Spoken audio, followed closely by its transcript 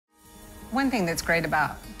One thing that's great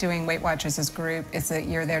about doing Weight Watchers as a group is that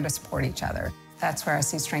you're there to support each other. That's where I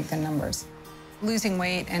see strength in numbers. Losing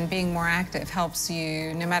weight and being more active helps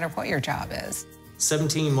you no matter what your job is.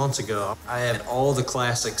 17 months ago, I had all the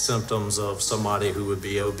classic symptoms of somebody who would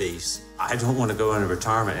be obese. I don't want to go into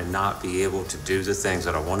retirement and not be able to do the things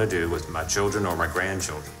that I want to do with my children or my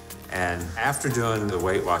grandchildren. And after doing the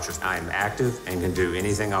Weight Watchers, I am active and can do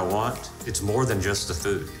anything I want. It's more than just the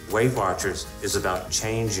food. Weight Watchers is about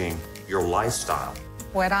changing your lifestyle.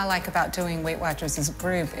 What I like about doing Weight Watchers as a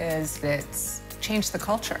group is that it's changed the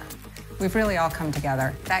culture. We've really all come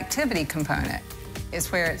together. The activity component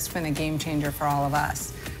is where it's been a game changer for all of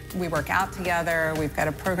us. We work out together. We've got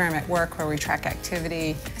a program at work where we track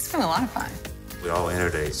activity. It's been a lot of fun. We all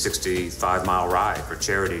entered a 65-mile ride for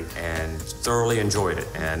charity and thoroughly enjoyed it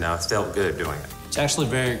and felt good doing it. It's actually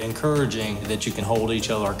very encouraging that you can hold each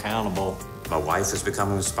other accountable. My wife has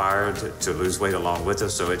become inspired to lose weight along with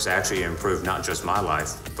us, so it's actually improved not just my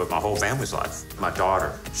life, but my whole family's life. My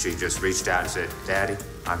daughter, she just reached out and said, "Daddy,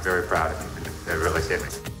 I'm very proud of you." That really hit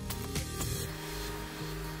me.